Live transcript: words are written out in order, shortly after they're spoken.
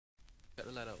Cut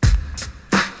the light out.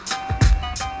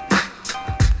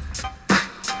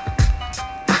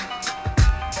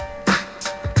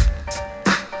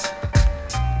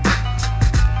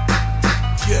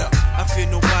 Yeah, I feel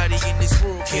nobody in this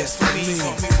world cares for me.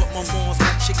 Call me with my moms,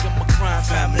 my chick, and my crime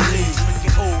family.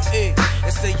 Drinking old egg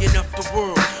and saying up the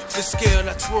world. For scale,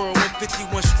 I twirl with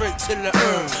 51 straight till I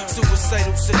earn.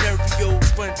 Suicidal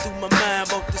scenarios run through my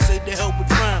mind. About to say the hell with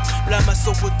crime. Blind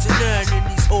myself with to none in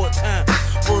these hard times.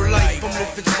 Word life, I'm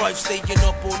living trife, staying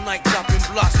up all night, chopping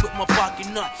blocks with my pocket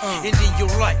nut. Ending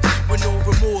your life with no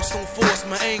remorse, don't force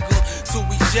my anger to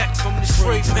eject from the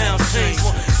straight pound chain.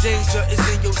 Danger is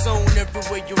in your zone,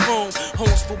 everywhere you roam.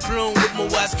 Homes full blown with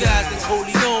more wise guys than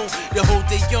Corleone. The whole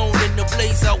day on in the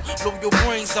blaze out, blow your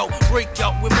brains out, break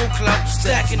out with more clout,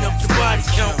 stacking up the body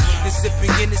count. And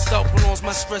sipping in it, start prolongs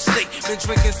my stress state. Been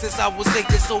drinking since I was 8,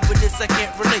 this soberness I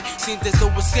can't relate. Seems there's no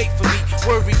escape for me,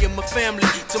 worrying my family.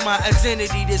 To my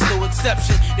identity, there's no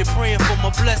exception. They're praying for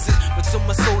my blessing, but till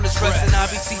my soul is resting, I'll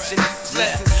be teaching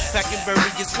lessons. Packing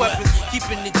various weapons,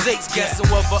 keeping the jakes guessing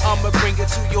whether I'ma bring it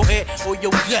to your head or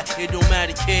your gut. It don't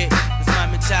matter, kid, cause my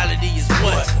mentality is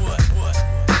what?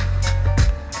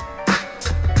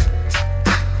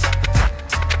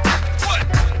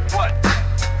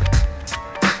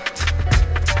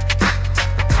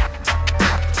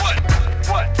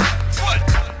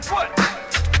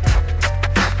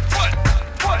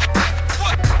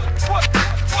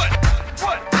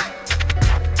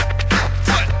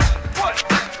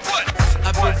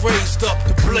 Raised up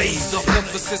the blaze up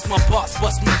ever since my boss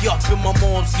bust me up in my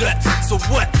mom's gut. So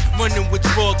what? Running with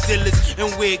drug dealers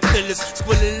and weird killers,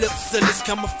 squilling lip fillers,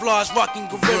 camouflage rocking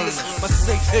gorillas. My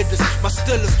safe hitters, my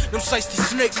stillers, them shiesty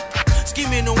snake.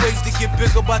 Scheming on ways to get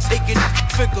bigger by taking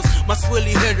figures. My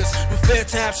swilly hitters, them fair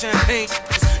time champagne,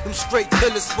 them straight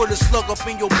killers, put a slug up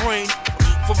in your brain.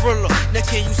 For real, now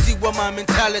can you see what my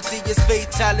mentality is?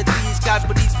 Fatality is God's,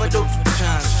 but these for those who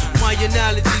shine. My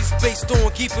analogies based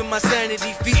on keeping my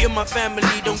sanity, feeding my family,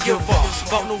 don't give up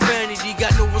about no vanity,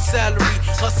 got no salary,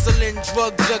 hustling,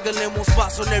 drug juggling, on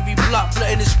spots on every block,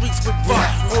 flooding the streets with rock.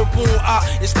 Airborne out,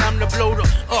 it's time to blow the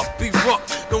up, be rock,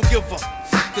 don't give up,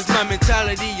 cause my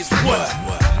mentality is what?